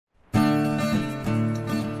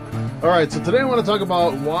All right, so today I want to talk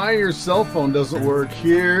about why your cell phone doesn't work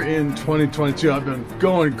here in 2022. I've been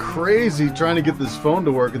going crazy trying to get this phone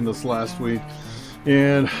to work in this last week.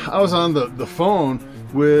 And I was on the phone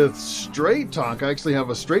with Straight Talk. I actually have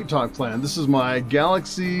a Straight Talk plan. This is my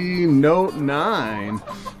Galaxy Note 9,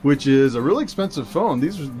 which is a really expensive phone.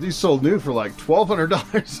 These sold new for like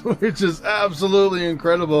 $1,200, which is absolutely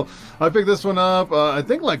incredible. I picked this one up, I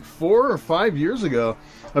think like 4 or 5 years ago.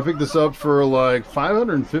 I picked this up for like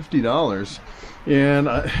 $550, and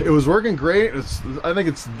it was working great. I think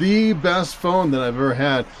it's the best phone that I've ever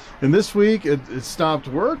had. And this week it stopped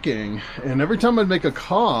working, and every time I'd make a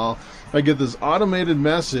call, I get this automated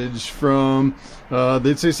message from,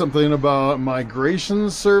 they'd say something about migration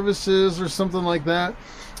services or something like that.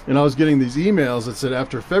 And I was getting these emails that said,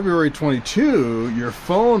 after February 22, your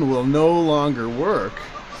phone will no longer work.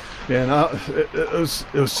 And it was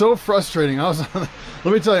so frustrating. Let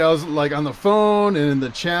me tell you, I was like on the phone and in the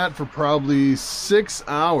chat for probably 6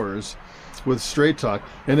 hours with Straight Talk.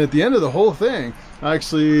 And at the end of the whole thing,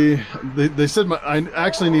 they said I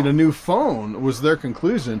actually need a new phone, was their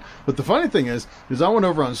conclusion. But the funny thing is I went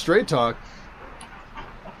over on Straight Talk,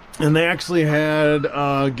 and they actually had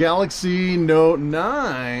a Galaxy Note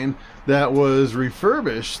 9 that was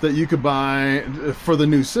refurbished that you could buy for the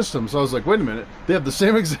new system. So I was like, wait a minute, they have the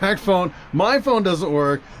same exact phone. My phone doesn't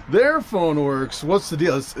work, their phone works. What's the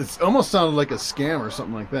deal? It's almost sounded like a scam or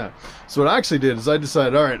something like that. So what I actually did is I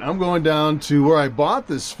decided, all right, I'm going down to where I bought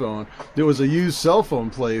this phone. It was a used cell phone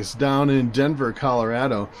place down in Denver,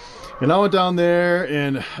 Colorado. And I went down there,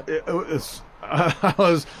 and I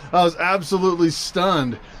was absolutely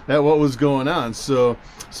stunned at what was going on. So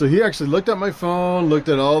he actually looked at my phone, looked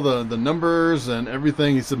at all the numbers and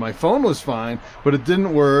everything. He said my phone was fine, but it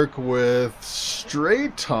didn't work with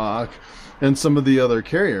Straight Talk and some of the other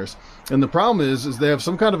carriers. And the problem is they have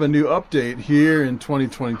some kind of a new update here in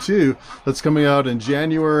 2022 that's coming out in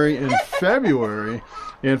January and February.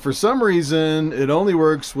 And for some reason, it only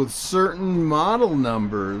works with certain model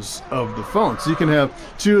numbers of the phone. So you can have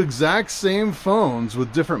two exact same phones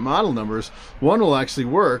with different model numbers. One will actually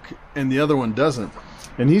work and the other one doesn't.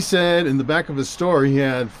 And he said in the back of his store, he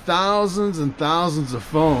had thousands and thousands of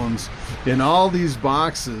phones in all these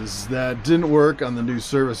boxes that didn't work on the new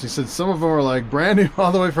service. He said some of them were like brand new,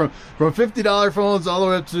 all the way from $50 phones all the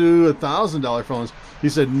way up to $1,000 phones. He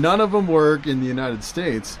said none of them work in the United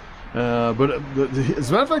States. But as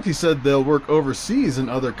a matter of fact, he said they'll work overseas in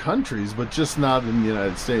other countries, but just not in the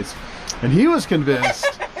United States. And he was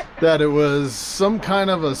convinced that it was some kind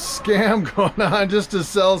of a scam going on just to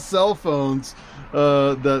sell cell phones.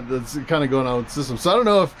 That's kind of going on with the system. So I don't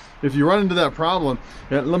know if you run into that problem.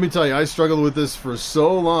 And let me tell you, I struggled with this for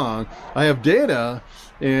so long. I have data,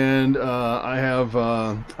 and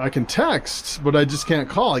I can text, but I just can't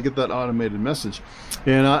call. I get that automated message.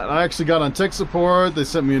 And I actually got on tech support. They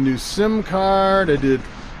sent me a new SIM card. I did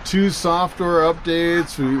 2 software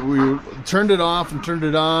updates. We turned it off and turned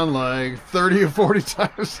it on like 30 or 40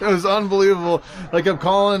 times. It was unbelievable. I kept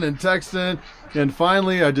calling and texting, and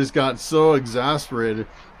finally I just got so exasperated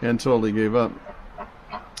and totally gave up.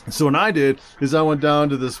 So what I did is I went down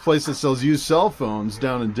to this place that sells used cell phones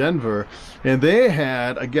down in Denver, and they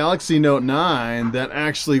had a Galaxy Note 9 that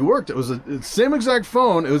actually worked. It was the same exact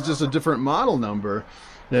phone, it was just a different model number.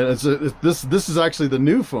 And this is actually the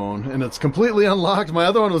new phone, and it's completely unlocked. My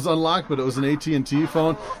other one was unlocked, but it was an AT&T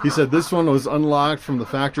phone. He said this one was unlocked from the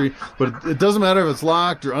factory, but it doesn't matter if it's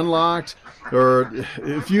locked or unlocked, or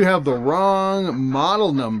if you have the wrong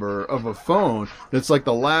model number of a phone, it's like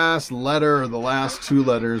the last letter or the last 2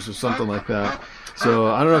 letters or something like that. So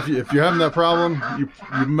I don't know if you're having that problem, you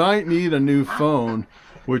might need a new phone,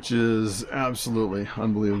 which is absolutely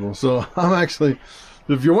unbelievable. So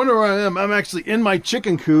if you're wondering where I am, I'm actually in my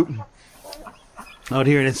chicken coop out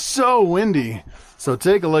here, and it's so windy. So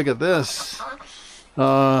take a look at this.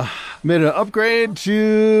 Made an upgrade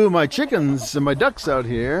to my chickens and my ducks out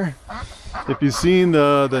here. If you've seen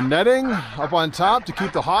the netting up on top to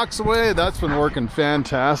keep the hawks away, that's been working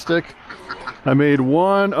fantastic. I made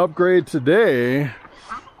one upgrade today.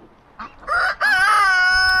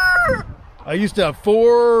 I used to have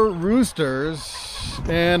 4 roosters,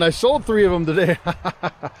 and I sold 3 of them today.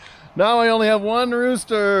 Now I only have 1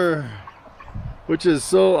 rooster, which is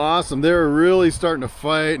so awesome. They're really starting to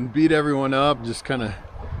fight and beat everyone up, just kind of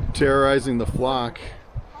terrorizing the flock.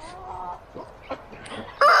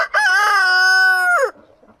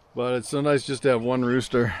 But it's so nice just to have 1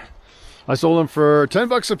 rooster. I sold them for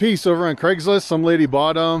 $10 a piece over on Craigslist. Some lady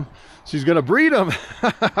bought them. She's gonna breed them.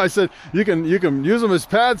 I said, you can use them as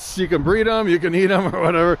pets, you can breed them, you can eat them or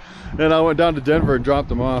whatever. And I went down to Denver and dropped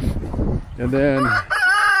them off. And then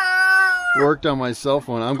worked on my cell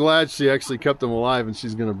phone. I'm glad she actually kept them alive and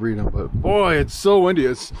she's gonna breed them. But boy, it's so windy.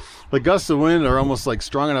 It's the gusts of wind are almost like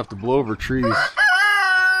strong enough to blow over trees,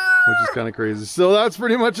 which is kind of crazy. So that's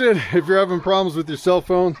pretty much it. If you're having problems with your cell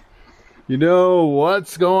phone, you know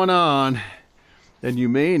what's going on, and you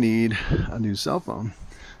may need a new cell phone.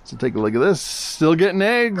 So take a look at this. Still getting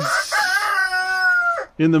eggs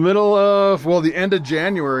in the middle of, well, the end of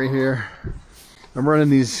January here. I'm running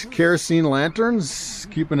these kerosene lanterns,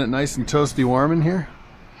 keeping it nice and toasty warm in here.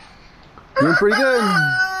 Doing pretty good.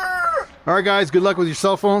 All right, guys, good luck with your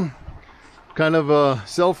cell phone. Kind of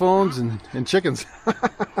cell phones and chickens.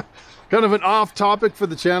 Kind of an off topic for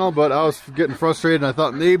the channel, but I was getting frustrated and I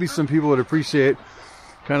thought maybe some people would appreciate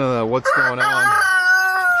kind of what's going on.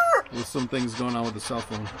 There's some things going on with the cell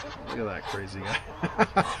phone. Look at that crazy guy.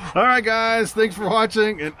 All right, guys, thanks for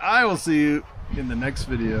watching, and I will see you in the next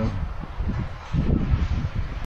video.